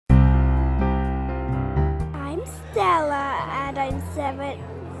Stella, and I'm 7.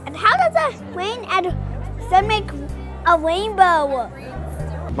 And how does the rain and sun make a rainbow?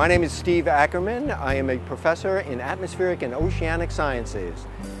 My name is Steve Ackerman. I am a professor in atmospheric and oceanic sciences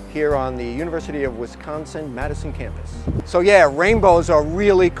here on the University of Wisconsin Madison campus. So yeah, rainbows are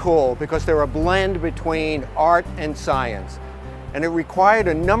really cool because they're a blend between art and science. And it required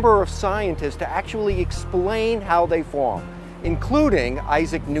a number of scientists to actually explain how they form, including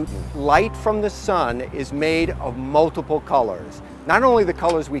Isaac Newton. Light from the sun is made of multiple colors. Not only the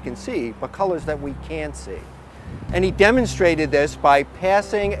colors we can see, but colors that we can't see. And he demonstrated this by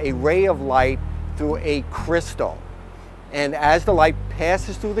passing a ray of light through a crystal. And as the light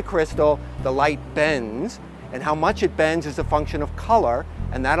passes through the crystal, the light bends, and how much it bends is a function of color,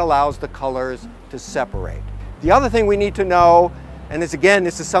 and that allows the colors to separate. The other thing we need to know, and this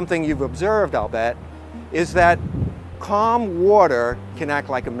is something you've observed, I'll bet, is that calm water can act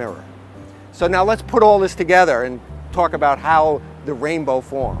like a mirror. So now let's put all this together and talk about how the rainbow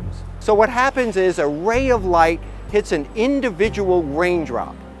forms. So what happens is a ray of light hits an individual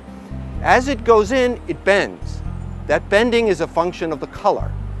raindrop. As it goes in, it bends. That bending is a function of the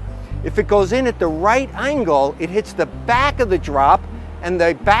color. If it goes in at the right angle, it hits the back of the drop, and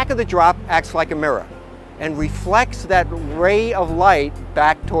the back of the drop acts like a mirror and reflects that ray of light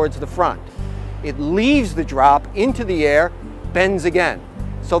back towards the front. It leaves the drop into the air, bends again.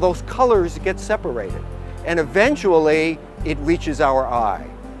 So those colors get separated, and eventually it reaches our eye.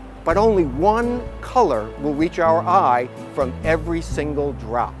 But only one color will reach our eye from every single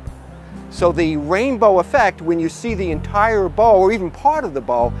drop. So the rainbow effect, when you see the entire bow or even part of the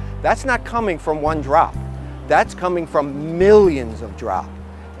bow, that's not coming from one drop. That's coming from millions of drops.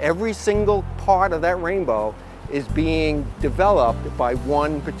 Every single part of that rainbow is being developed by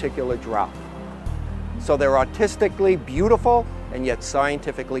one particular drop. So they're artistically beautiful and yet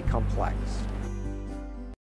scientifically complex.